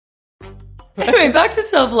Anyway, back to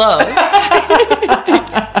self-love.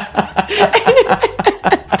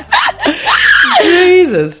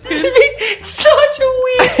 Jesus. Such a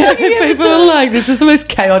weird fucking People episode. are like, this is the most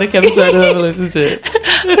chaotic episode I've ever listened to.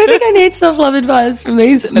 I don't think I need self-love advice from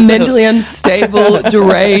these mentally unstable,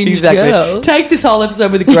 deranged girls. Take this whole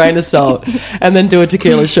episode with a grain of salt and then do a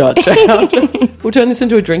tequila shot. We'll turn this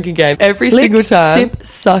into a drinking game every single time. Sip,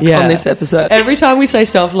 suck on this episode. Every time we say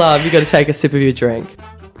self-love, you've got to take a sip of your drink.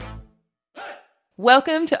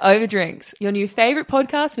 Welcome to Overdrinks, your new favourite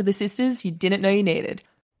podcast with the sisters you didn't know you needed.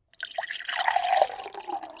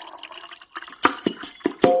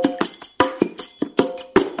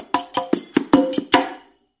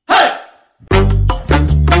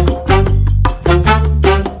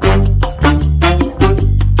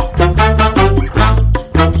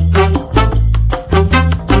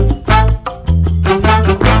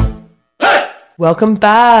 Welcome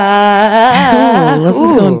back. Oh,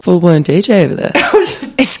 Leslie's going full-blown DJ over there.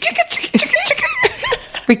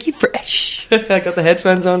 Freaky fresh. I got the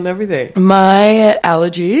headphones on and everything. My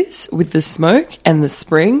allergies with the smoke and the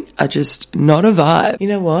spring are just not a vibe. You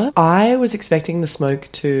know what? I was expecting the smoke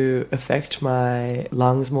to affect my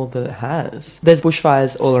lungs more than it has. There's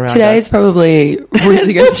bushfires all around Today's us. probably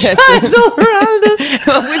really going to test Bushfires all around us.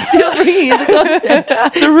 We're still bringing you the content.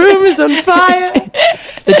 The room is on fire.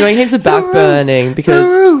 They're doing heaps of back burning because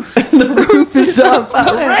The roof is on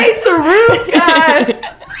fire. raise the roof,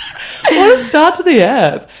 guys. What a start to the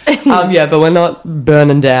earth. But we're not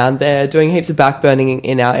burning down. They're doing heaps of back burning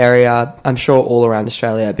in our area, I'm sure all around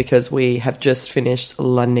Australia, because we have just finished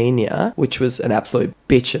La Nina, which was an absolute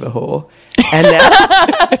bitch of a whore. And now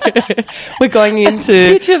we're going into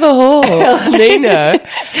Bitch of a whore. El Nino,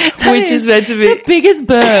 which is meant to be the biggest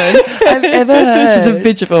burn I've ever heard. She's a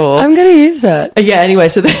bitch of a whore. I'm going to use that. Yeah, anyway,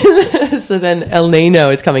 so then El Nino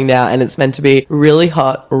is coming now, and it's meant to be really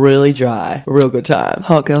hot, really dry, real good time.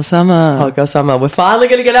 Hot girl summer. Hot girl summer. We're finally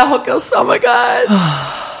going to get our hot girl summer, guys.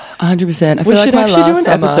 100%. I We feel like should my actually do last an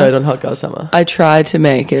summer, episode on hot girl summer. I tried to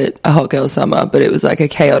make it a hot girl summer, but it was like a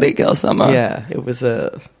chaotic girl summer. Yeah, it was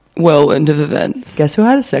a... Whirlwind of events. Guess who I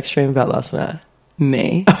had a sex dream about last night?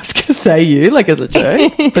 Me. I was going to say you, like as a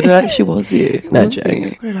joke, but it actually was you. No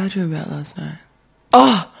jokes. What did I dream about last night?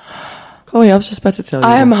 Oh yeah, I was just about to tell you.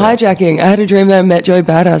 I am that's it. hijacking. I had a dream that I met Joey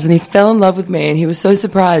Badass and he fell in love with me and he was so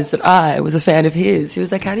surprised that I was a fan of his. He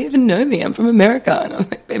was like, how do you even know me? I'm from America. And I was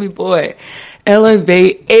like, baby boy,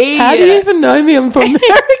 L-O-V-E. How do you even know me? I'm from America.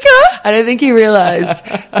 I don't think he realised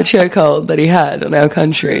the chokehold that he had on our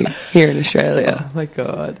country here in Australia. Oh my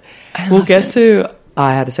God. Well, guess who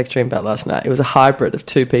I had a sex dream about last night? It was a hybrid of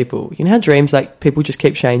two people. You know how dreams, like, people just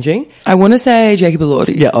keep changing? I want to say Jacob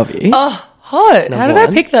Elordi. Yeah, obvious. Oh, hot. How did Number I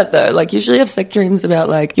one. pick that though? Like usually I have sex dreams about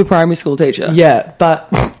like your primary school teacher. Yeah, but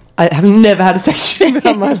I have never had a sex dream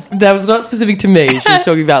about my... That was not specific to me. She was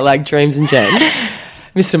talking about, like, dreams and gems.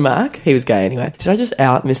 Mr. Mac, he was gay anyway. Did I just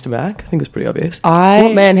out Mr. Mac? I think it was pretty obvious.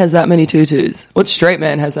 What man has that many tutus? What straight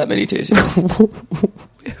man has that many tutus?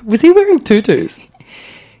 Was he wearing tutus?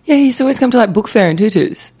 Yeah, he used to always come to like book fair in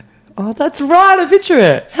tutus. Oh, that's right. I picture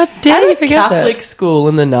it. How dare you forget Catholic that? school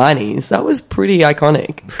in the 90s. That was pretty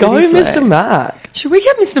iconic. Go, Pretty Mr. swag. Mac. Should we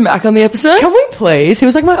get Mr. Mac on the episode? Can we please? He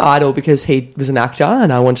was like my idol because he was an actor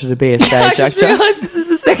and I wanted to be a I stage just actor. realised this is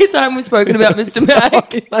the second time we've spoken about Mr.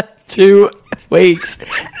 Mac. In like 2 weeks. He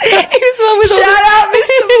was the one with Shout out,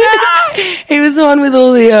 Mr. Mac! He was the one with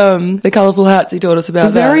all the colourful hats he taught us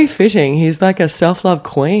about. Very that. fitting. He's like a self-love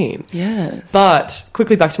queen. Yes. But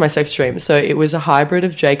quickly back to my sex dream. So it was a hybrid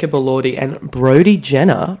of Jacob Elordi and Brody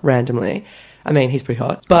Jenner randomly. I mean, he's pretty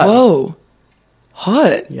hot. But Whoa.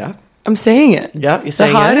 Hot. yeah. I'm seeing it. Yeah, you're The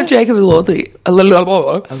saying height it? of Jacob Elordi.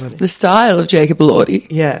 The style of Jacob Elordi.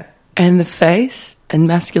 Yeah. And the face and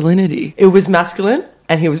masculinity. It was masculine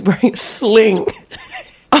and he was wearing a sling.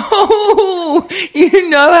 Oh, you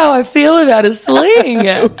know how I feel about a sling.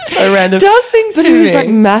 So random. Does things But to he was me. like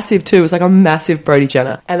massive too. It was like a massive Brody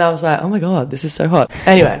Jenner. And I was like, oh my God, this is so hot.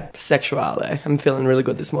 Anyway, sexuale. I'm feeling really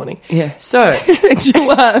good this morning. Yeah. So,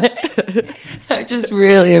 Sexuality. I just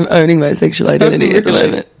really am owning my sexual identity at the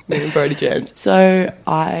moment. Me and Brody James. So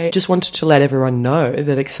I just wanted to let everyone know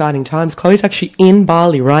that exciting times. Chloe's actually in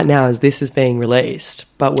Bali right now as this is being released.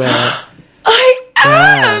 But we're... I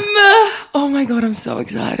am! Oh my God, I'm so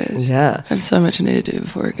excited. Yeah. I have so much I need to do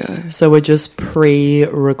before I go. So we're just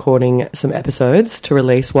pre-recording some episodes to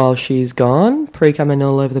release while she's gone. Pre-coming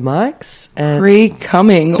all over the mics. And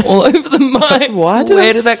Pre-coming all over the mic. Why did Where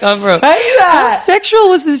I did that come from? say that? How sexual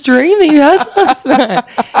was this dream that you had last night?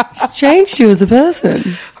 It's changed you as a person.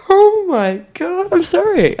 Oh my God, I'm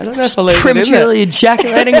sorry. I don't know if I'll leave it in there. Prematurely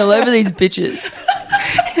ejaculating all over these bitches.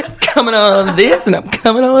 coming all of this and I'm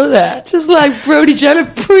coming all of that. Just like Brody Jenner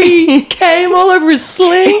pre-came all over his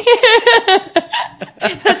sling.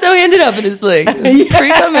 That's how he ended up in his sling.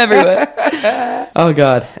 Pre-cum everywhere. Oh,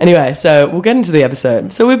 God. Anyway, so we'll get into the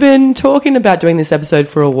episode. So we've been talking about doing this episode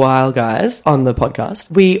for a while, guys, on the podcast.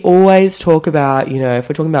 We always talk about, you know, if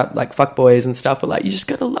we're talking about like fuckboys and stuff, we're like, you just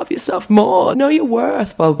got to love yourself more, know your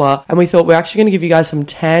worth, blah, blah, blah. And we thought we're actually going to give you guys some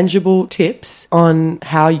tangible tips on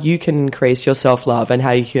how you can increase your self-love and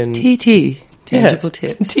how you can... TT. Tangible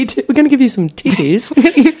tips. We're going to give you some titties.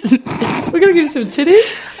 We're going to give you some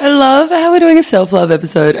titties. I love how we're doing a self-love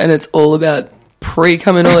episode and it's all about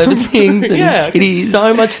pre-coming all over things and titties.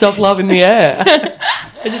 So much self-love in the air.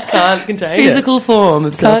 I just can't contain Physical form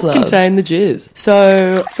of self-love. Can't contain the jizz.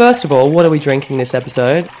 So, first of all, what are we drinking this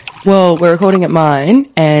episode? Well, we're recording at mine,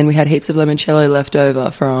 and we had heaps of limoncello left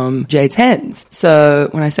over from Jade's Hens. So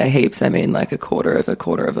when I say heaps, I mean like a quarter of a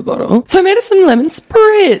bottle. So I made us some lemon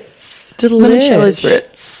spritz. Limoncello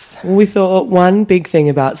spritz. We thought one big thing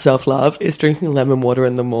about self-love is drinking lemon water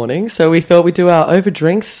in the morning. So we thought we'd do our over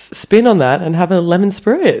drinks spin on that and have a lemon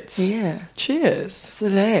spritz. Yeah. Cheers.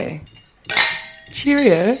 Today.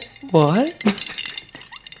 Cheerio. What?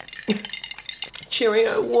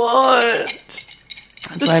 Cheerio what?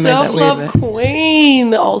 That's The why I made that self-love weird, queen,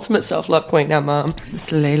 the ultimate self-love queen, our mum. the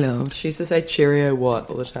sleigh load. She used to say Cheerio what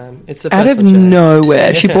all the time. It's the Out of personal joke.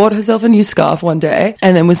 nowhere, she bought herself a new scarf one day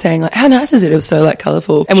and then was saying like, how nice is it? It was so like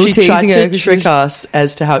colourful. And we were She tried teasing her to 'cause she trick was- us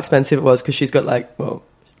as to how expensive it was because she's got like, well,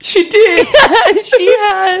 she did.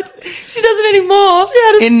 She doesn't anymore. She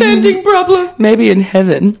had a spending problem. Maybe in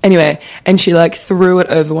heaven. Anyway, and she like threw it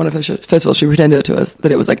over one of her first of all, she pretended to us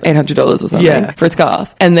that it was like $800 or something for a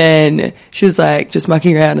scarf. And then she was like just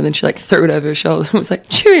mucking around and then she like threw it over her shoulder and was like,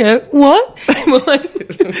 Cheerio, what? And we're like,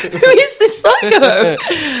 who is this psycho?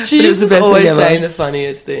 She But it was the was best always thing ever. saying the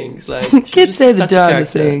funniest things. Like Kids she's say the such a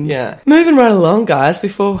darndest character. things. Yeah. Moving right along, guys,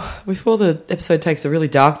 before the episode takes a really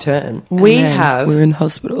dark turn, we And then have... we're in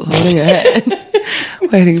hospital holding her hand,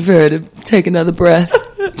 waiting for her to take another breath.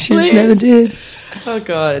 She just Please. never did. Oh,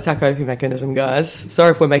 God, it's our coping mechanism, guys.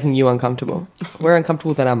 Sorry if we're making you uncomfortable. We're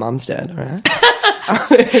uncomfortable that our mum's dead, all right?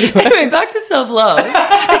 Anyway, back to self-love.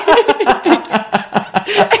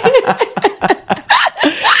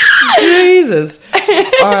 Jesus.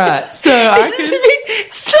 All right, so This is gonna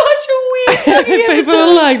be such a weird fucking people episode.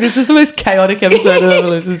 are like, this is the most chaotic episode I've ever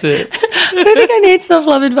listened to. I don't think I need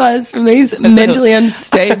self-love advice from these mentally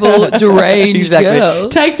unstable, deranged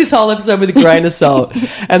girls. Take this whole episode with a grain of salt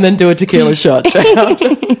and then do a tequila shot straight after.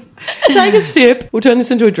 Take a sip. We'll turn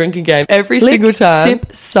this into a drinking game every single time.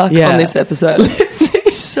 Sip, suck Yeah. on this episode.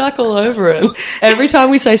 Suck all over it. Every time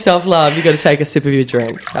we say self-love, you got to take a sip of your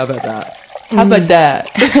drink. How about that? How about that?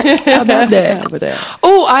 How about that? How about that?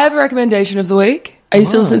 Oh, I have a recommendation of the week. I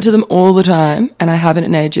used to listen to them all the time, and I haven't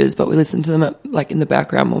in ages, but we listened to them in the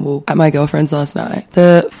background when we were at my girlfriend's last night.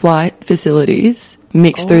 The Flight Facilities,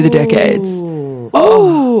 mixed through the decades.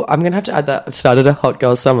 Oh, I'm going to have to add that. I've started a Hot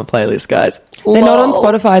Girl Summer playlist, guys. They're not on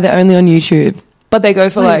Spotify, they're only on YouTube. But they go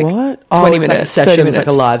for Wait, like what? 20 Oh, it's like a minutes, session, 30 it's minutes. like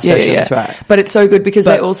a live session, that's right. But it's so good because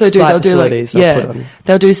But they also do, Flight they'll do like, Facilities, I'll put on.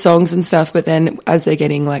 they'll do songs and stuff, but then as they're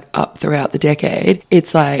getting like up throughout the decade,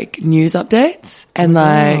 it's like news updates and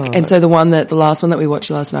like, and so the last one that we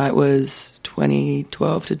watched last night was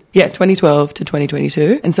 2012 to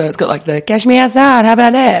 2022. And so it's got like the Cash Me Outside, how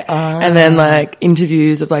about that? And then like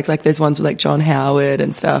interviews of like there's ones with like John Howard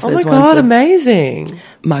and stuff. Oh There's my ones God, with amazing.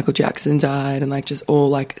 Michael Jackson died and like just all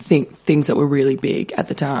like things that were really big at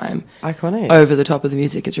the time. Iconic. Over the top of the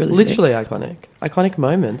music. It's really Literally iconic. Iconic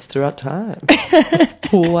moments throughout time.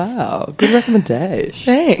 Wow. Good recommendation.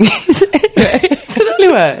 Thanks.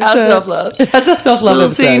 Anyway, Our self-love. That's our self-love We'll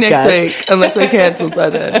episode, see you next guys. week, unless we're cancelled by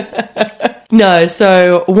then. No,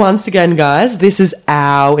 so once again, guys, this is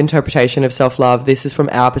our interpretation of self-love. This is from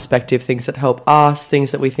our perspective, things that help us,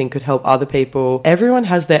 things that we think could help other people. Everyone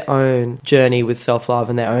has their own journey with self-love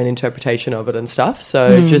and their own interpretation of it and stuff.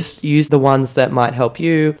 So just use the ones that might help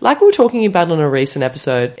you. Like we were talking about on a recent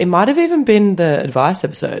episode, it might have even been the advice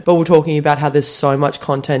episode, but we're talking about how there's so much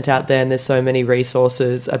content out there and there's so many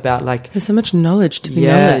resources about like... There's so much knowledge to be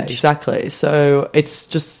Yeah, knowledge. exactly. So it's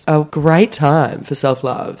just a great time for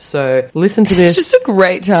self-love. So listen to this. It's just a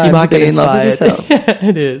great time to be in love with yourself. Yeah,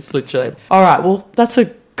 it is, literally. All right, well, that's a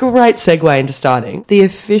great segue into starting. The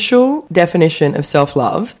official definition of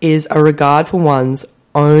self-love is a regard for one's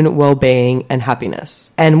own well-being and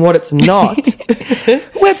happiness. And what it's not...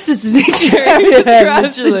 Webster's dictionary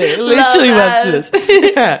literally Webster's.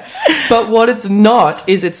 Yeah. But what it's not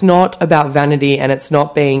is it's not about vanity, and it's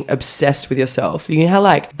not being obsessed with yourself. You know how,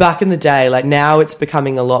 like, back in the day, like, now it's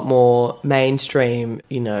becoming a lot more mainstream,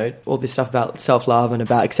 you know, all this stuff about self-love and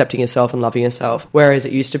about accepting yourself and loving yourself, whereas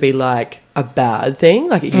it used to be like a bad thing.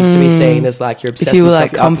 Like, it used to be seen as like you're obsessed if you were with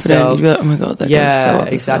like confident, you'd be like, oh my god, that guy's so up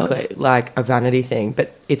exactly, himself. like a vanity thing.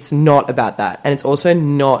 But it's not about that, and it's also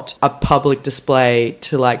not a public display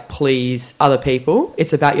to like please other people.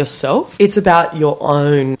 It's about yourself. It's about your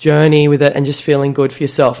own journey with it and just feeling good for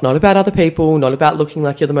yourself, not about other people, not about looking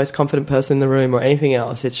like you're the most confident person in the room or anything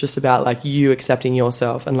else. It's just about like you accepting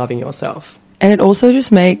yourself and loving yourself. And it also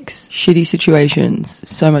just makes shitty situations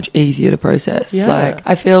so much easier to process. Yeah. Like,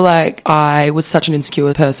 I feel like I was such an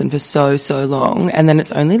insecure person for so long. And then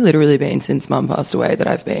it's only literally been since Mum passed away that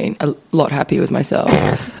I've been a lot happier with myself.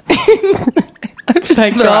 I'm just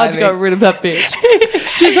Thank God you got rid of that bitch.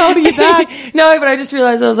 She's holding you back. No, but I just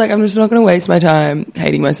realised I was like, I'm just not going to waste my time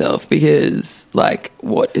hating myself because, like,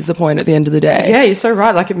 what is the point at the end of the day? Yeah, you're so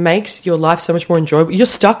right. Like, it makes your life so much more enjoyable. You're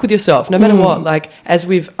stuck with yourself no matter what. Like, as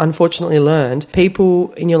we've unfortunately learned,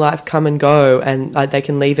 people in your life come and go, and like they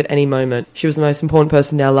can leave at any moment. She was the most important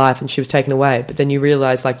person in our life and she was taken away. But then you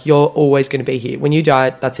realise, like, you're always going to be here. When you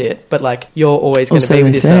die, that's it. But, like, you're always going to be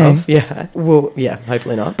with yourself. Yeah. Well, yeah,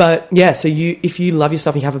 hopefully not. But, yeah, so if you love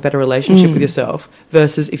yourself and you have a better relationship with yourself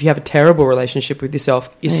versus if you have a terrible relationship with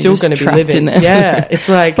yourself, you're still going to be living in there. Yeah, it's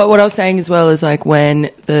like... But what I was saying as well is, like, when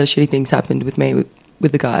the shitty things happened with me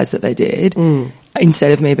with the guys that they did,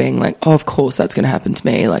 instead of me being like, oh, of course that's going to happen to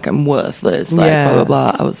me, like, I'm worthless, like, blah, blah,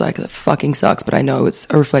 blah, I was like, that fucking sucks, but I know it's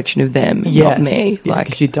a reflection of them, not me. Yeah, like,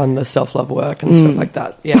 because you've done the self-love work and stuff like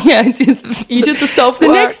that. Yeah, yeah, I did. You did the self-work.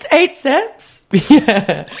 The next 8 steps.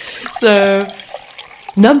 Yeah. So,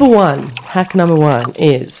 hack number one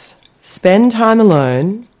is spend time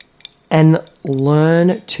alone and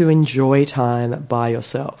learn to enjoy time by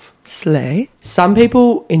yourself. Slay. Some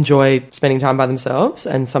people enjoy spending time by themselves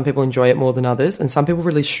and some people enjoy it more than others, and some people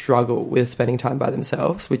really struggle with spending time by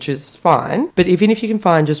themselves, which is fine. But even if you can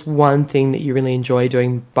find just one thing that you really enjoy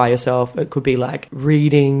doing by yourself, it could be like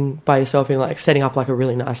reading by yourself and like setting up like a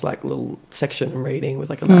really nice like little section and reading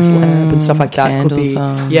with like a nice lamp and stuff like that. Could be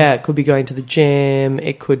it could be going to the gym,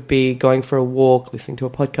 it could be going for a walk, listening to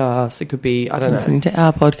a podcast, it could be, I don't know, listening to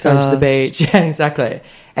our podcast, going to the beach. Yeah, exactly.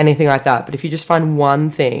 Anything like that. But if you just find one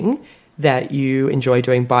thing that you enjoy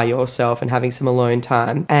doing by yourself and having some alone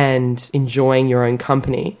time and enjoying your own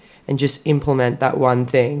company, and just implement that one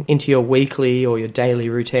thing into your weekly or your daily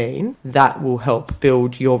routine, that will help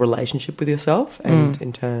build your relationship with yourself and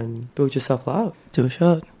in turn build your self-love. Do a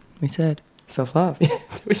shot, we said. Self-love.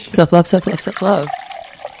 Self-love, self-love, self-love.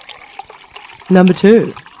 Number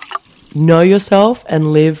 2, know yourself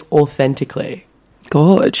and live authentically.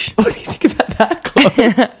 Gorge. What do you think about that,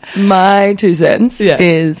 Chloe? My 2 cents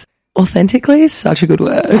is authentically is such a good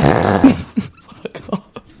word.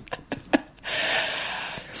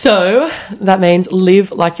 So that means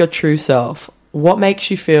live like your true self. What makes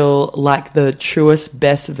you feel like the truest,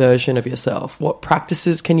 best version of yourself? What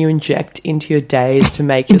practices can you inject into your days to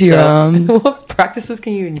make into yourself... your arms. What practices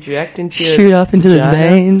can you inject into your... Shoot up into those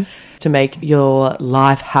veins. To make your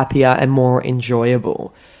life happier and more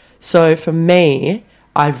enjoyable. So for me,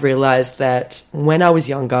 I've realised that when I was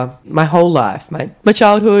younger, my whole life, my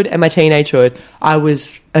childhood and my teenagehood, I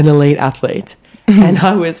was an elite athlete. And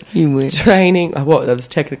I was training... I was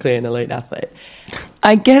technically an elite athlete.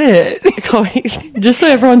 I get it. Just so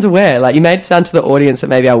everyone's aware, like, you made it sound to the audience that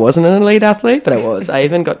maybe I wasn't an elite athlete, but I was. I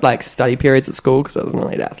even got, like, study periods at school because I was an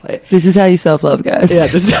elite athlete. This is how you self-love, guys. Yeah,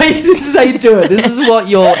 this is how you do it. This is what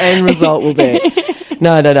your end result will be.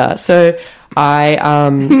 No. So...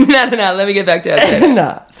 No, let me get back to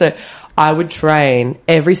it. So I would train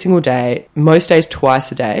every single day, most days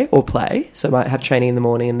twice a day, or play. So I might have training in the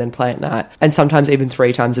morning and then play at night. And sometimes even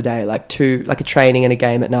 3 times a day, like a training and a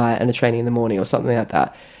game at night and a training in the morning or something like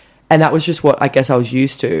that. And that was just what I guess I was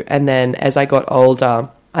used to. And then as I got older,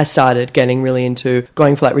 I started getting really into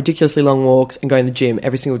going for like ridiculously long walks and going to the gym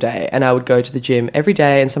every single day. And I would go to the gym every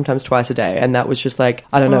day and sometimes twice a day. And that was just like,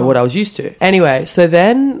 I don't know what I was used to. Anyway, so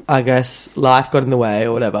then I guess life got in the way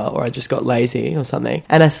or whatever, or I just got lazy or something.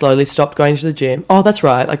 And I slowly stopped going to the gym. Oh, that's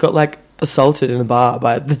right. I got like assaulted in a bar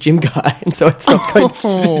by the gym guy. And so I stopped going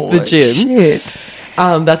to the gym. Shit.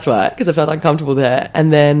 That's why, because I felt uncomfortable there.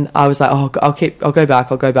 And then I was like, I'll go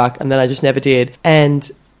back. And then I just never did. And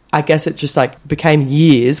I guess it just like became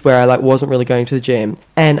years where I like wasn't really going to the gym,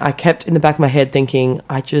 and I kept in the back of my head thinking,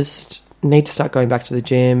 I just need to start going back to the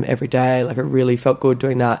gym every day. Like, it really felt good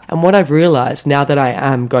doing that. And what I've realized now that I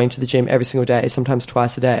am going to the gym every single day, sometimes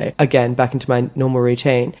twice a day, again, back into my normal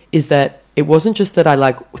routine, is that it wasn't just that I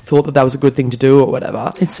like thought that was a good thing to do or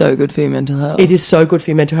whatever. It's so good for your mental health. It is so good for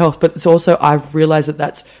your mental health, but it's also, I've realized that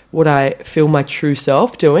that's what I feel my true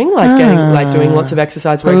self doing, like doing lots of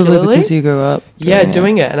exercise Probably regularly. because you grew up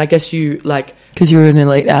doing it. And I guess you like... Because you were an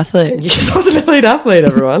elite athlete. Yes, I was an elite athlete,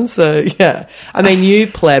 everyone. So, yeah. I mean, you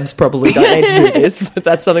plebs probably don't need to do this, but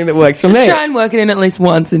that's something that works for me. Just try and work it in at least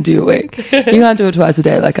once and do a week. You can't do it twice a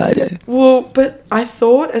day like I do. Well, but I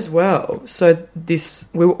thought as well, so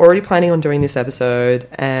we were already planning on doing this episode,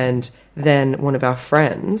 and then one of our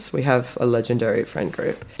friends, we have a legendary friend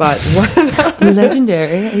group, but one of our...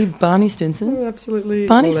 Legendary? Are you Barney Stinson? Oh, absolutely.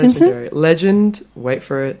 Barney legendary. Stinson? Legend, wait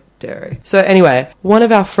for it. Dairy. So anyway, one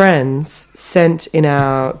of our friends sent in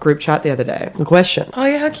our group chat the other day a question. Oh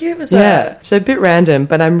yeah, how cute was that? Yeah, so a bit random,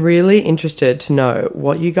 but I'm really interested to know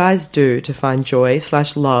what you guys do to find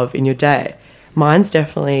joy/love in your day. Mine's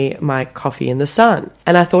definitely my coffee in the sun.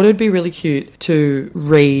 And I thought it would be really cute to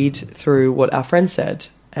read through what our friend said.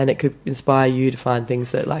 And it could inspire you to find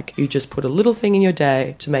things that, like, you just put a little thing in your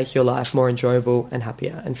day to make your life more enjoyable and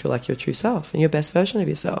happier and feel like your true self and your best version of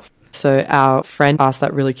yourself. So our friend asked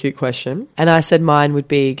that really cute question, and I said mine would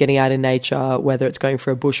be getting out in nature, whether it's going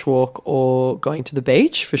for a bushwalk or going to the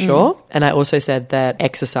beach, for sure. And I also said that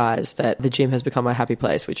exercise, that the gym has become my happy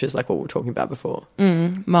place, which is like what we were talking about before.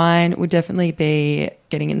 Mine would definitely be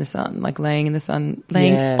getting in the sun, like laying in the sun,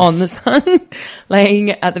 laying on the sun,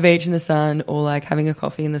 laying at the beach in the sun, or like having a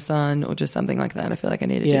coffee in the sun, or just something like that. I feel like I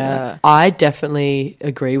need to do that. I definitely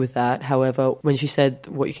agree with that. However, when she said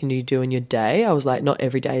what you can do in your day, I was like, not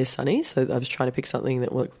every day is sunny. So I was trying to pick something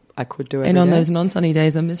that I could do every day. And on those non-sunny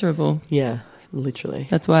days, I'm miserable. Yeah, literally.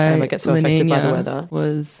 That's why I get so affected by the weather.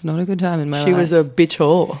 Was not a good time in my life. She was a bitch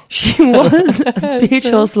whore. She was a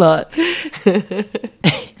bitch whore slut.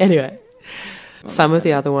 Anyway. Some of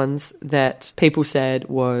the other ones that people said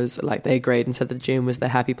was, like, they agreed and said that the gym was their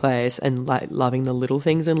happy place and, like, loving the little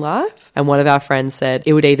things in life. And one of our friends said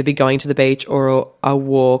it would either be going to the beach or a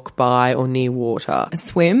walk by or near water. A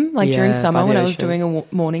swim, like during summer when I was ocean. doing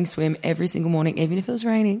a morning swim every single morning, even if it was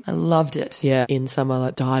raining. I loved it. Yeah, in summer,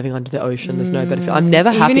 like diving under the ocean, there's no better feel. I'm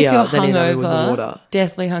never happier than in with the water.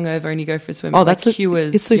 Deathly hungover and you go for a swim. Oh, that's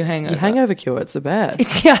cures your hangover. Your hangover cure, it's the best.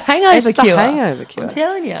 It's your hangover cure. The hangover cure. I'm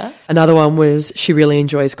telling you. Another one was she really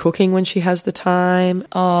enjoys cooking when she has the time.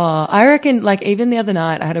 Oh, I reckon, like, even the other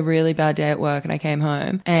night I had a really bad day at work and I came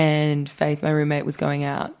home and Faith, my roommate, was going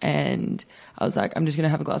out and I was like, I'm just going to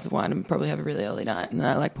have a glass of wine and probably have a really early night. And then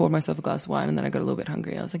I like poured myself a glass of wine and then I got a little bit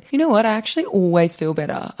hungry. I was like, you know what? I actually always feel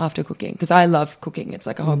better after cooking because I love cooking. It's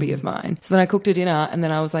like a hobby of mine. So then I cooked a dinner and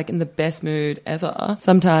then I was like in the best mood ever.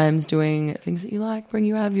 Sometimes doing things that you like bring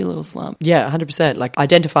you out of your little slump. Yeah, 100%. Like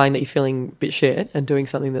identifying that you're feeling a bit shit and doing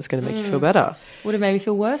something that's going to make you feel better. Would have made me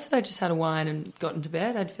feel worse if I just had a wine and got into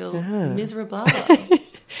bed. I'd feel miserable.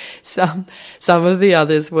 Some of the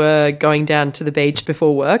others were going down to the beach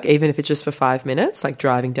before work, even if it's just for 5 minutes, like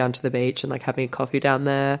driving down to the beach and like having a coffee down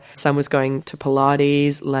there. Some was going to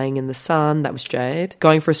Pilates, laying in the sun. That was Jade.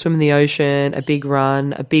 Going for a swim in the ocean, a big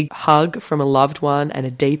run, a big hug from a loved one, and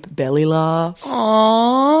a deep belly laugh.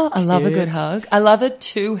 Aww, I love a good hug. I love a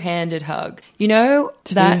two-handed hug. You know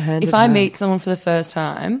that if I meet someone for the first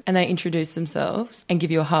time and they introduce themselves and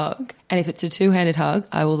give you a hug, and if it's a two-handed hug,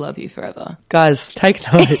 I will love you forever. Guys, take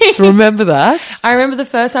notes. Remember that. I remember the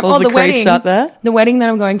first time. All the wedding. creeps out there. The wedding that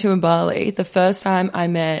I'm going to in Bali. The first time I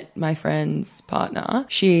met my friend's partner,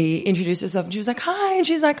 she introduced herself and she was like, "Hi," and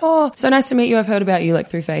she's like, "Oh, so nice to meet you. I've heard about you like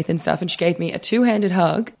through Faith and stuff." And she gave me a two-handed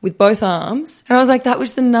hug with both arms, and I was like, "That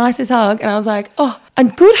was the nicest hug." And I was like, "Oh, a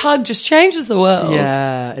good hug just changes the world."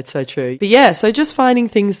 Yeah, it's so true. But yeah, so just finding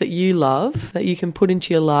things that you love that you can put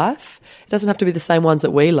into your life. It doesn't have to be the same ones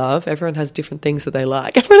that we love. Everyone has different things that they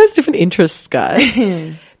like. Everyone has different interests,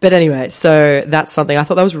 guys. But anyway, so that's something. I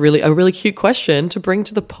thought that was a really cute question to bring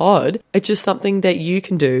to the pod. It's just something that you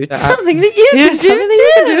can do. Something that you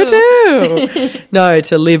can do too. No,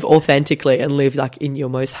 to live authentically and live like in your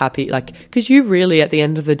most happy, like, because you really, at the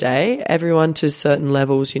end of the day, everyone to certain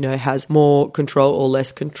levels, you know, has more control or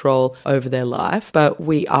less control over their life. But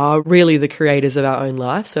we are really the creators of our own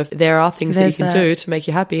life. So if there are things that you can do to make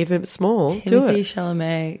you happy, even if it's small, do it. Timothy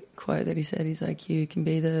Chalamet quote that he said, he's like, you can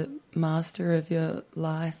be the master of your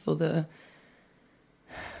life or the...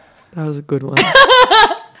 That was a good one.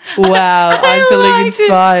 Wow, I'm feeling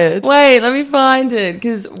inspired. Wait, let me find it,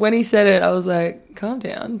 because when he said it, I was like, calm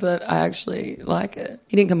down, but I actually like it.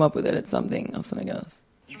 He didn't come up with it, it's something else.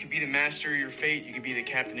 You could be the master of your fate, you could be the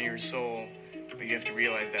captain of your soul. But you have to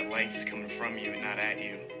realize that life is coming from you and not at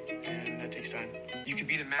you. And that takes time. You could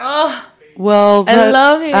be the master. Oh, Well, I that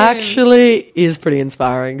love him. actually is pretty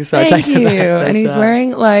inspiring. So I thank take it you. back. That's And he's right.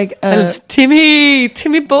 wearing like And a it's Timmy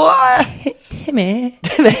boy. Timmy.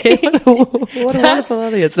 What a wonderful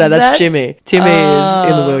audience. No, that's Jimmy. Timmy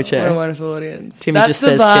is in the wheelchair. What a wonderful audience. Timmy That's just the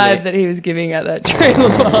says vibe Timmy. that he was giving at that trailer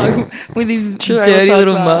park with his dirty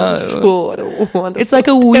little mo. What a wonderful It's like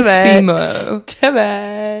a wispy mo. Timmy.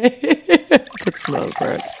 That smells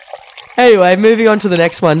gross. Anyway, moving on to the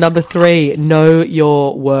next one. Number 3, know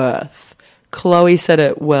your worth. Chloe said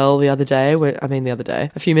it well a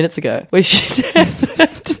few minutes ago, where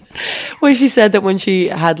she said that when she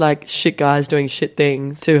had like shit guys doing shit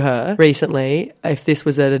things to her recently, if this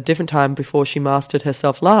was at a different time before she mastered her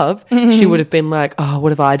self-love, she would have been like, oh,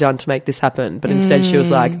 what have I done to make this happen? But instead she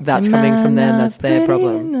was like, that's coming from them, that's their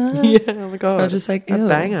problem. Yeah, oh my God. I was just like, a ew,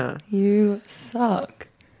 banger. you suck.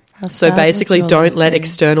 How So sad basically, was your don't let life?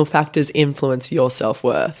 external factors influence your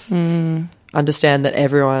self-worth. Understand that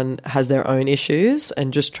everyone has their own issues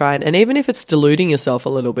and just try and even if it's deluding yourself a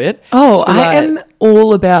little bit. Oh, just be I like, am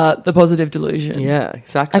all about the positive delusion. Yeah,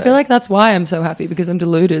 exactly. I feel like that's why I'm so happy, because I'm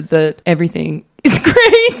deluded that everything is great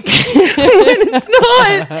when it's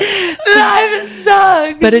not. Life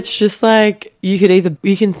sucks. But it's just like you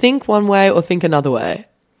can think one way or think another way.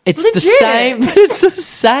 It's Legit. the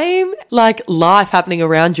same like life happening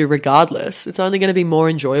around you regardless. It's only going to be more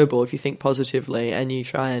enjoyable if you think positively and you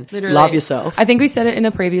try and Literally. love yourself. I think we said it in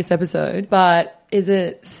a previous episode, but is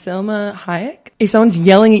it Selma Hayek? If someone's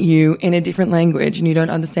yelling at you in a different language and you don't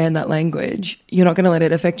understand that language, you're not going to let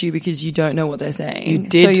it affect you because you don't know what they're saying. You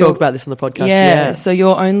did talk about this on the podcast. Yeah. So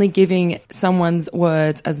you're only giving someone's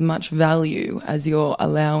words as much value as you're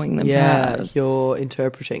allowing them to have. You're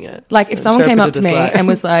interpreting it. Like So if someone came up interpret to it me as like- and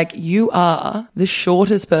was like, you are the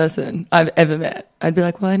shortest person I've ever met, I'd be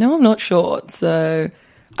like, well, I know I'm not short, so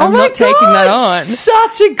I'm not taking that on.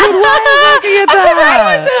 Such a good way of looking at I'm so proud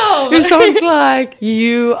that. of myself. If someone's like,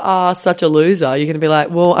 you are such a loser, you're going to be like,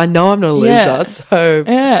 well, I know I'm not a loser, Yeah. so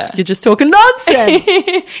Yeah. you're just talking nonsense.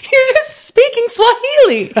 You're just speaking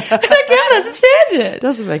Swahili and I can't understand it.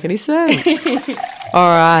 Doesn't make any sense.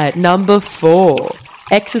 All right, number 4,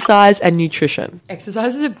 exercise and nutrition.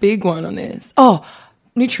 Exercise is a big one on this. Oh,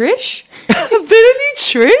 nutrish? A bit of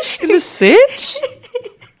nutrition in the sitch?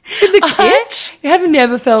 In the kitchen? I have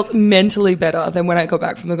never felt mentally better than when I got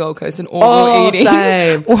back from the Gold Coast and all Oh, we were eating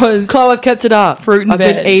same. was Chloe, I've kept it up. fruit and I've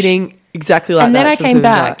veg. been eating exactly like and that. then I since came we've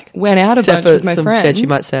been back, went out a Except bunch for with my some friends.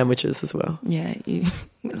 Vegemite sandwiches as well. Yeah, I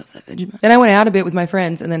love that Vegemite. Then I went out a bit with my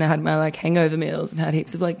friends, and then I had my like hangover meals and had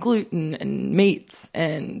heaps of like gluten and meats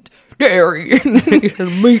and dairy and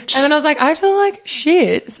Meats. And then I was like, I feel like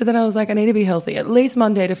shit. So then I was like, I need to be healthy at least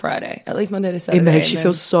Monday to Friday, at least Monday to Saturday. It makes and you then-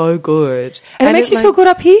 feel so good. and it makes you like- feel good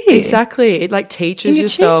up here. Exactly. It like teaches In your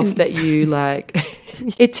yourself chin. that you like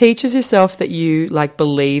it teaches yourself that you like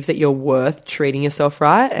believe that you're worth treating yourself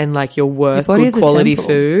right and like you're worth body good is a quality temple.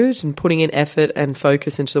 food and putting in effort and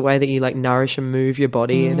focus into the way that you like nourish and move your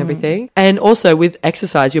body Mm. and everything. And also with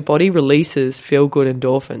exercise, your body releases feel good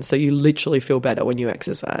endorphins. So you literally feel better when you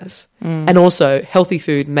exercise. Mm. And also healthy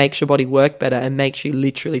food makes your body work better and makes you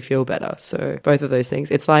literally feel better. So both of those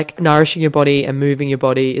things. It's like nourishing your body and moving your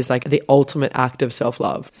body is like the ultimate act of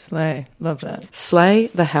self-love. Slay. Love that. Slay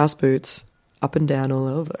the house boots up and down all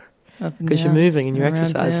over. Up and Because you're down, moving and you're around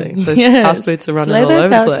exercising. town. Those Yes. house boots are running Slay all those over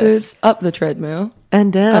the house place. boots up the treadmill.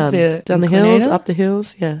 And down. Up the down the hills, inclinator? up the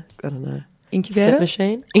hills. Yeah, I don't know. Incubator. Step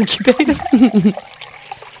machine. Incubator.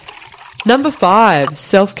 Number 5,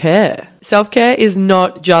 self-care. Self-care is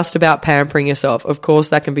not just about pampering yourself. Of course,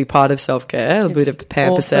 that can be part of self-care, a bit of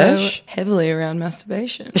pamper also sesh. heavily around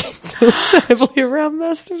masturbation. It's also heavily around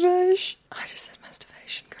masturbation. I just said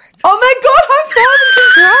masturbation, Greg. Oh my God, high five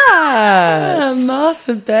and congrats!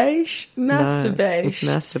 Masturbation. Masturbation. it's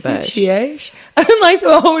masturbation. Situation. I don't like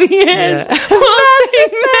the holding hands.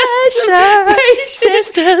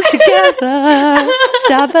 Sisters together,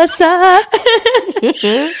 side by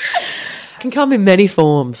side. Can come in many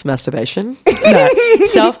forms, masturbation. No,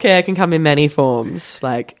 self-care can come in many forms.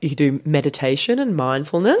 Like you can do meditation and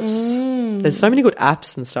mindfulness. There's so many good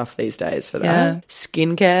apps and stuff these days for that. Yeah.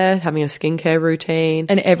 Skincare, having a skincare routine.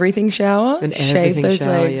 An everything shower. An Shave everything those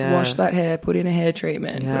shower, legs. yeah. Wash that hair. Put in a hair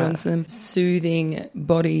treatment. Yeah. Put on some soothing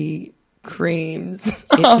body creams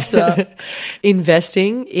after.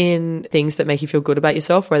 Investing in things that make you feel good about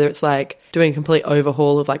yourself, whether it's like doing a complete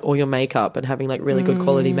overhaul of like all your makeup and having like really good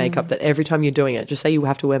quality makeup that every time you're doing it, just say you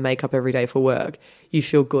have to wear makeup every day for work, you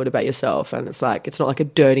feel good about yourself and it's like, it's not like a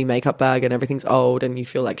dirty makeup bag and everything's old and you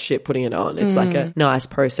feel like shit putting it on. It's like a nice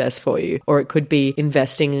process for you. Or it could be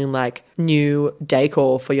investing in like new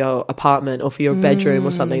decor for your apartment or for your bedroom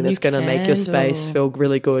or something that's going to make your space feel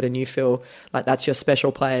really good and you feel like that's your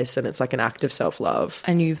special place and it's like an act of self-love.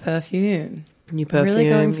 A new perfume. New perfume. I'm really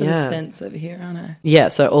going for the scents over here, aren't I? Yeah,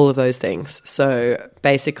 so all of those things. So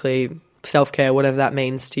basically self-care, whatever that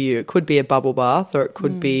means to you. It could be a bubble bath or it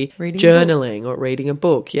could be journaling or reading a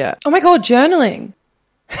book. Yeah. Oh my God, journaling.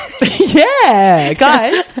 Yeah,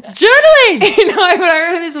 guys, journaling. You know, but I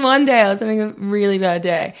remember this one day I was having a really bad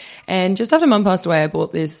day, and just after Mum passed away, I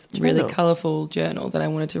bought this really colourful journal that I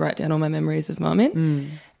wanted to write down all my memories of Mum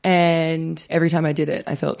in. And every time I did it,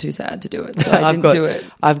 I felt too sad to do it, so I didn't do it.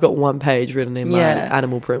 I've got one page written in my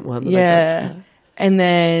animal print one. That and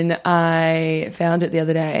then I found it the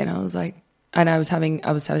other day, and I was like, and I was having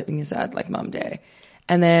a sad like Mum day.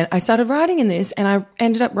 And then I started writing in this, and I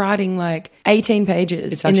ended up writing like 18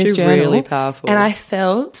 pages in this journal. It's really powerful. And I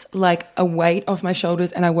felt like a weight off my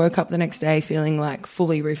shoulders, and I woke up the next day feeling like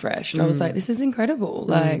fully refreshed. I was like, this is incredible.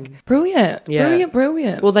 Like, brilliant. Yeah.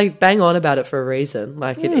 Brilliant. Well, they bang on about it for a reason.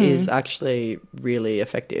 Like, it is actually really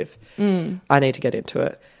effective. I need to get into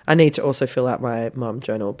it. I need to also fill out my Mum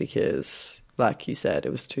journal because, like you said,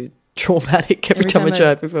 it was too traumatic every time I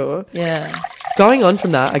tried before. Yeah. Going on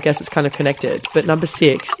from that, I guess it's kind of connected, but number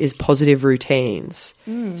 6 is positive routines.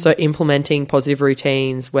 So implementing positive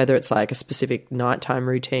routines, whether it's like a specific nighttime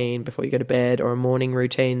routine before you go to bed or a morning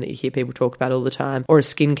routine that you hear people talk about all the time or a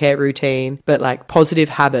skincare routine, but like positive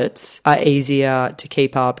habits are easier to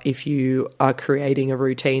keep up if you are creating a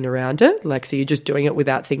routine around it. Like, so you're just doing it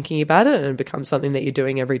without thinking about it and it becomes something that you're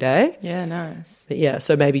doing every day. Yeah, nice. But yeah,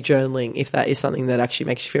 so maybe journaling, if that is something that actually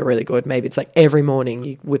makes you feel really good, maybe it's like every morning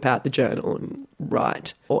you whip out the journal and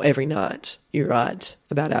write, or every night you write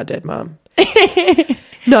about our dead mum.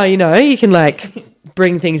 No, you know, you can like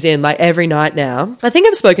bring things in like every night now. I think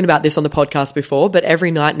I've spoken about this on the podcast before, but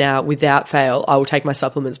every night now, without fail, I will take my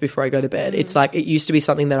supplements before I go to bed. It's like, it used to be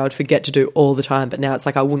something that I would forget to do all the time, but now it's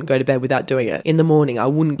like I wouldn't go to bed without doing it. In the morning, I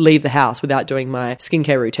wouldn't leave the house without doing my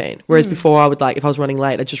skincare routine. Whereas before I would like, if I was running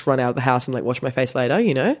late, I'd just run out of the house and like wash my face later,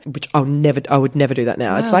 you know, which I would never do that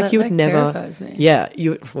now. Wow, it's like that, you would never, terrifies me. yeah,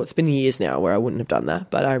 well, it's been years now where I wouldn't have done that,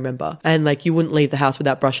 but I remember. And like, you wouldn't leave the house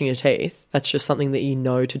without brushing your teeth. That's just something that you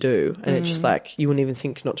know to do. And it's just like, you wouldn't even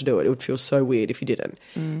think not to do it. It would feel so weird if you didn't.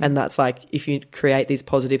 And that's like, if you create these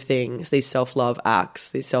positive things, these self-love acts,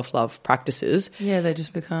 these self-love practices. Yeah, they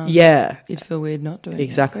just become. Yeah. You'd feel weird not doing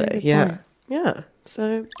exactly. it. Yeah. Point. Yeah.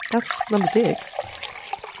 So that's number 6.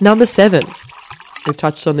 Number 7. We've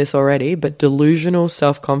touched on this already, but delusional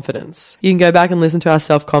self-confidence. You can go back and listen to our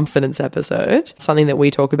self-confidence episode. Something that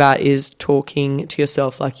we talk about is talking to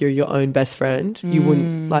yourself like you're your own best friend. You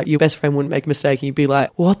wouldn't, like, your best friend wouldn't make a mistake and you'd be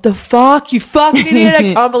like, what the fuck? You fucking idiot.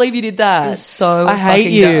 I can't believe you did that. You're so I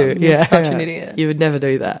hate you. Dumb. You're such an idiot. You would never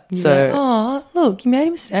do that. You're so, like, oh, look, you made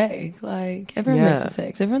a mistake. Like, everyone makes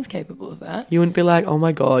mistakes. Everyone's capable of that. You wouldn't be like, oh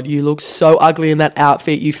my God, you look so ugly in that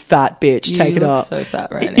outfit, you fat bitch. Take it off. You look so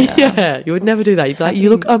fat right now. Yeah, you would never do that. You'd be like, you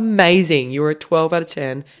look amazing. You were a 12 out of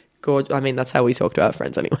 10. Gorgeous. I mean, that's how we talk to our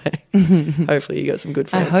friends anyway. Hopefully you got some good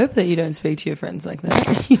friends. I hope that you don't speak to your friends like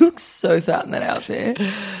that. You look so fat in that outfit.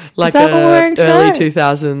 Like a early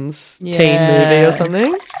 2000s teen movie or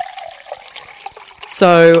something.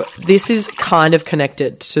 So this is kind of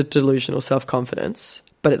connected to delusional self-confidence,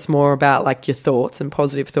 but it's more about like your thoughts and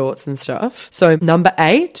positive thoughts and stuff. So number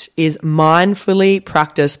 8 is mindfully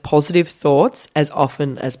practice positive thoughts as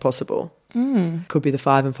often as possible. Could be the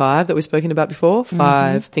 5 and 5 that we've spoken about before.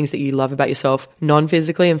 5 things that you love about yourself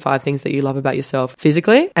non-physically and 5 things that you love about yourself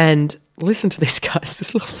physically. And listen to this, guys,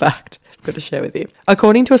 this little fact I've got to share with you.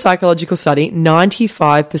 According to a psychological study,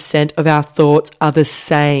 95% of our thoughts are the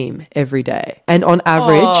same every day. And on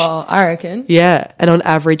average... Oh, I reckon. Yeah. And on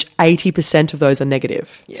average, 80% of those are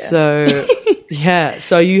negative. Yeah. So... Yeah,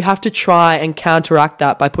 so you have to try and counteract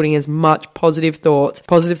that by putting as much positive thoughts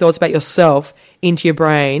about yourself into your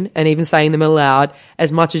brain and even saying them aloud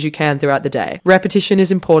as much as you can throughout the day. Repetition is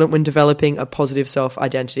important when developing a positive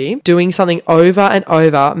self-identity. Doing something over and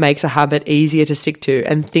over makes a habit easier to stick to,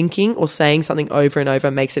 and thinking or saying something over and over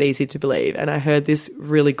makes it easier to believe. And I heard this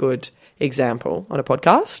really good example on a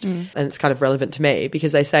podcast, and it's kind of relevant to me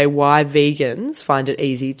because they say why vegans find it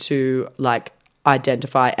easy to like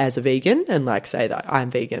identify as a vegan and like say that I'm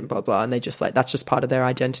vegan, blah blah, and they just like that's just part of their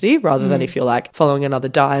identity, rather than if you're like following another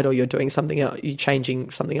diet or you're doing something else, you're changing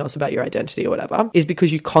something else about your identity or whatever, is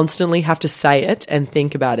because you constantly have to say it and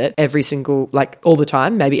think about it every single, like all the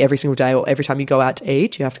time, maybe every single day or every time you go out to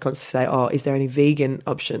eat, you have to constantly say, oh, is there any vegan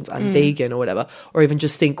options? I'm vegan or whatever, or even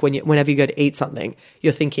just think whenever you go to eat something,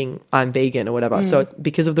 you're thinking I'm vegan or whatever. So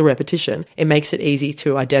because of the repetition, it makes it easy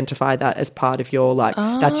to identify that as part of your like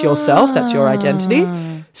that's yourself, that's your identity.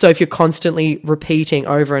 identity. So if you're constantly repeating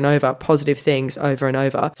over and over positive things over and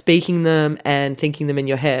over, speaking them and thinking them in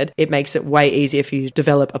your head, it makes it way easier for you to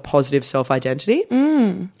develop a positive self-identity.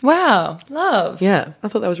 Wow. Love. Yeah, I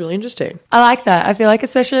thought that was really interesting. I like that. I feel like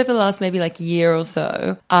especially over the last maybe like year or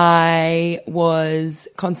so, I was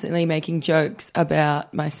constantly making jokes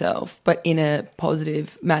about myself, but in a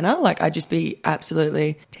positive manner. Like I'd just be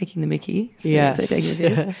absolutely taking the mickey. Yes. So taking the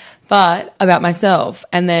piss. But about myself.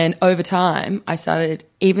 And then over time, I started,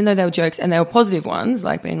 even though they were jokes and they were positive ones,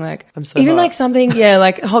 like being like, I'm so even hot. like something, yeah,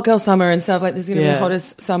 like hot girl summer and stuff, like this is going to be Yeah. the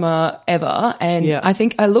hottest summer ever. And Yeah. I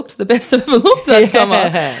think I looked the best I've ever looked that Yeah. summer.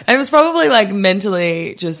 And it was probably like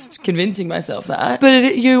mentally just convincing myself that.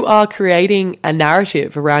 But you are creating a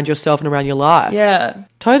narrative around yourself and around your life. Yeah.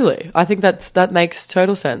 Totally. I think that makes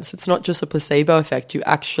total sense. It's not just a placebo effect. You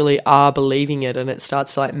actually are believing it, and it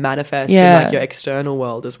starts to like manifest in like your external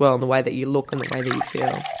world as well, and the way that you look and the way that you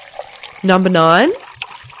feel. Number 9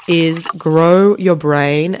 is grow your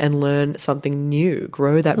brain and learn something new.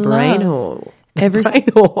 Grow that brain hole. Every brain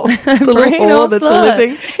hole. The little Brain hole hole that's slut.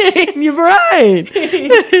 living in your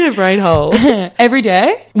brain. Brain hole. Every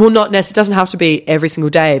day, Well, not necessarily. It doesn't have to be every single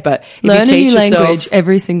day, but if learn you a teach new yourself, language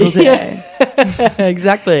every single day.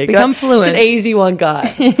 exactly, Become fluent. It's an easy one, guy.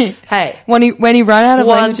 Hey, When you run out of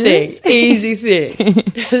one thing, languages, easy thing,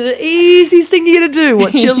 the easiest thing you're gonna do.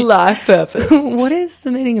 What's your life purpose? what is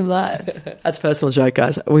the meaning of life? That's a personal joke,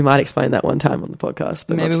 guys. We might explain that one time on the podcast,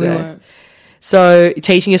 but Maybe not we today. won't. So,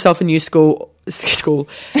 teaching yourself a new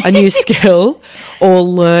a new skill, or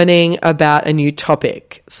learning about a new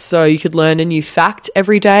topic. So you could learn a new fact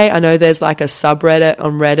every day. I know there's like a subreddit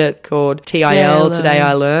on Reddit called TIL, Today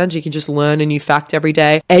I Learned. You can just learn a new fact every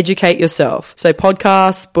day. Educate yourself. So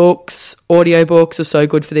podcasts, books, audiobooks are so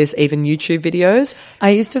good for this, even YouTube videos.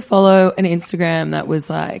 I used to follow an Instagram that was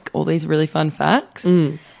like all these really fun facts.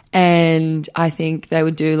 And I think they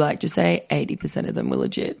would do like, just say 80% of them were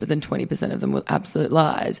legit, but then 20% of them were absolute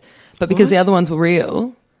lies. But because the other ones were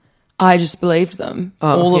real, I just believed them.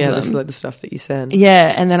 All of them. This is like the stuff that you send.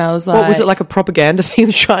 Yeah. And then I was like, What was it, like a propaganda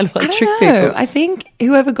thing trying to like I trick don't know. people? I think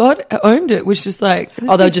whoever owned it was just like,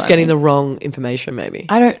 Oh, they were just getting the wrong information, maybe.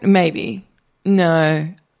 maybe.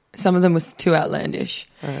 No. Some of them was too outlandish.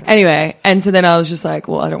 Anyway, and so then I was just like,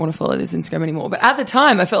 well, I don't want to follow this Instagram anymore. But at the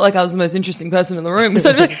time, I felt like I was the most interesting person in the room. Because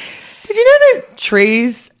I'd be like, did you know that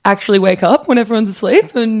trees actually wake up when everyone's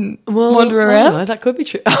asleep and wander around? Oh, that could be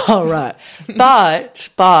true. Oh, right.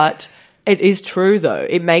 But it is true though.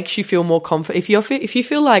 It makes you feel more confident. If you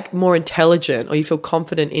feel like more intelligent, or you feel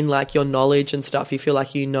confident in like your knowledge and stuff, you feel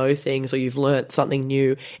like you know things or you've learnt something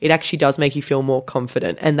new, it actually does make you feel more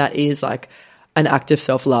confident. And that is like an act of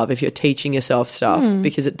self-love if you're teaching yourself stuff,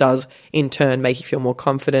 because it does in turn make you feel more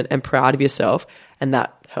confident and proud of yourself, and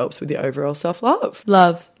that helps with your overall self-love.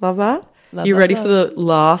 Love. Love that? Love, you love, ready love. for the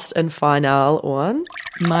last and final one?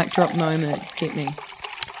 Mic drop moment. Hit me.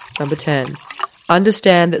 Number 10.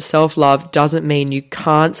 Understand that self-love doesn't mean you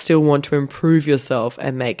can't still want to improve yourself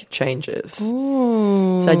and make changes.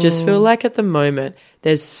 So I just feel like at the moment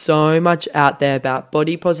there's so much out there about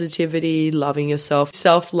body positivity, loving yourself,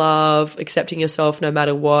 self-love, accepting yourself no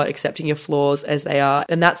matter what, accepting your flaws as they are.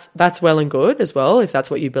 And that's well and good as well, if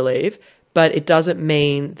that's what you believe. But it doesn't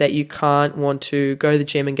mean that you can't want to go to the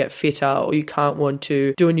gym and get fitter, or you can't want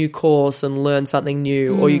to do a new course and learn something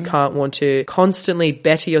new, or you can't want to constantly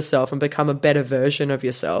better yourself and become a better version of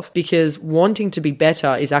yourself. Because wanting to be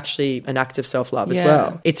better is actually an act of self-love as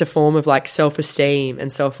well. It's a form of like self-esteem and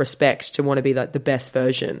self-respect to want to be like the best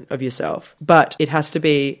version of yourself. But it has to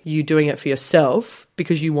be you doing it for yourself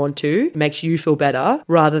because you want to. It makes you feel better,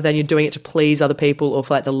 rather than you're doing it to please other people or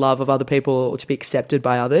for like the love of other people or to be accepted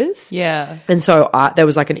by others. Yeah. And so there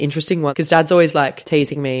was like an interesting one, because Dad's always like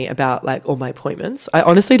teasing me about like all my appointments. I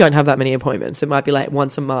honestly don't have that many appointments. It might be like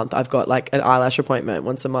once a month I've got like an eyelash appointment.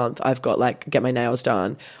 Once a month I've got like get my nails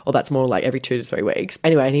done, or that's more like every 2 to 3 weeks.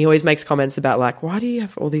 Anyway, and he always makes comments about like, why do you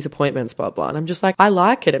have all these appointments, blah, blah. And I'm just like, I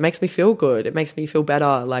like it. It makes me feel good. It makes me feel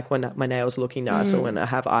better. Like when my nails are looking nice, or when I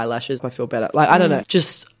have eyelashes, I feel better. Like, I don't know,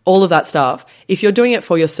 just all of that stuff. If you're doing it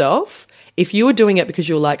for yourself, if you were doing it because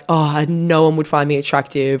you're like, oh, no one would find me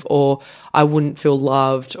attractive, or I wouldn't feel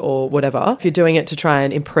loved, or whatever, if you're doing it to try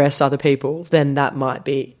and impress other people, then that might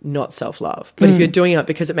be not self-love. But if you're doing it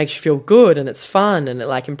because it makes you feel good and it's fun and it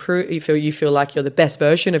like you feel like you're the best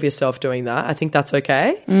version of yourself doing that, I think that's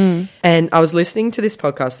okay. And I was listening to this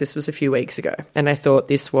podcast, this was a few weeks ago, and I thought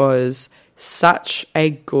this was such a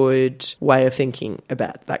good way of thinking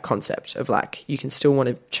about that concept of like, you can still want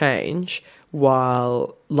to change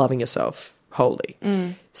while loving yourself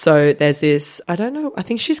holy. So there's this, I don't know, I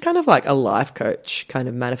think she's kind of like a life coach, kind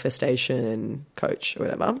of manifestation coach or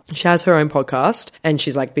whatever. She has her own podcast and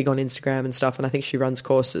she's like big on Instagram and stuff, and I think she runs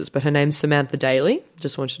courses, but her name's Samantha Daly.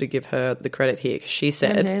 Just wanted to give her the credit here 'cause she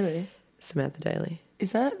said... Daly. Samantha Daly.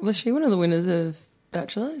 Was she one of the winners of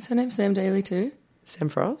Bachelor? Is her name Sam Daly too? Sam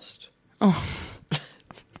Frost? Oh.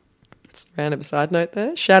 Just a random side note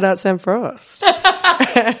there. Shout out Sam Frost.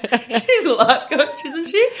 She's a life coach, isn't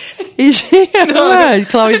she? Is she? No.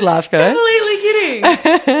 Chloe's life coach. Completely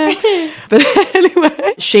kidding. But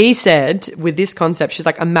anyway, she said with this concept, she's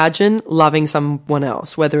like, imagine loving someone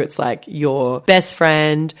else, whether it's like your best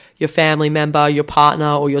friend, your family member, your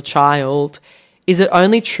partner, or your child. Is it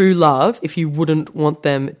only true love if you wouldn't want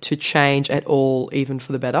them to change at all, even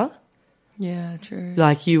for the better? Yeah, true.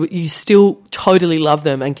 Like you still totally love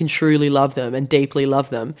them and can truly love them and deeply love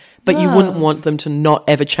them, but you wouldn't want them to not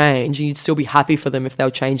ever change, and you'd still be happy for them if they were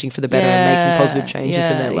changing for the better and making positive changes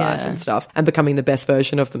in their life and stuff and becoming the best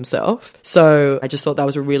version of themselves. So I just thought that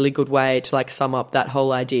was a really good way to like sum up that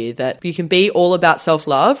whole idea that you can be all about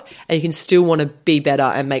self-love and you can still want to be better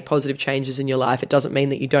and make positive changes in your life. It doesn't mean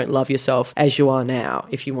that you don't love yourself as you are now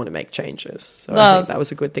if you want to make changes. So I think that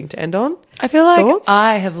was a good thing to end on. I feel like Thoughts?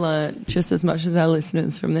 I have learned just as much as our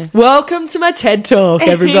listeners from this. Welcome to my TED Talk,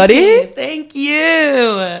 everybody. Thank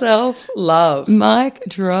you. Self-love. Mic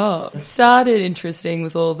drop. It started interesting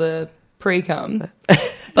with all the pre-cum. And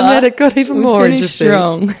then it got even more interesting.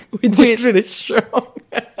 Strong. We did finish strong.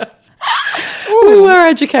 We were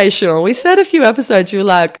educational. We said a few episodes, you were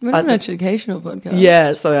like... We're not an educational podcast.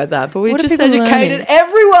 Yeah, something like that. But we What are just people educated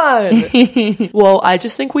everyone. Well, I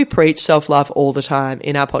just think we preach self-love all the time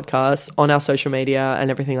in our podcast, on our social media and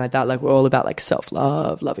everything like that. Like, we're all about, like,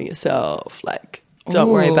 self-love, loving yourself. Like, don't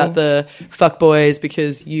worry about the fuckboys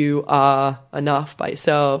because you are enough by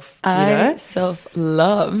yourself. I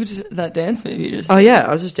self-loved that dance move you just Oh, yeah.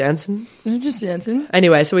 I was just dancing. You're just dancing.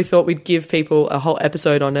 Anyway, so we thought we'd give people a whole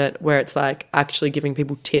episode on it where it's like actually giving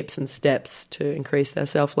people tips and steps to increase their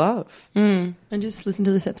self-love. And just listen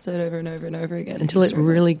to this episode over and over and over again. Until it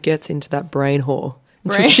really gets into that brain whore.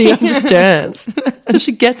 Until she understands. Until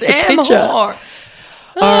she gets the picture. Whore.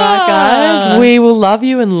 All right, guys. We will love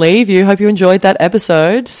you and leave you. Hope you enjoyed that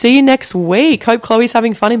episode. See you next week. Hope Chloe's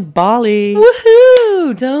having fun in Bali.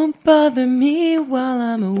 Woohoo! Don't bother me while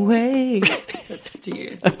I'm away. That's Stu.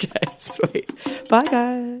 Okay, sweet.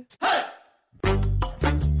 Bye,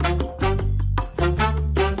 guys.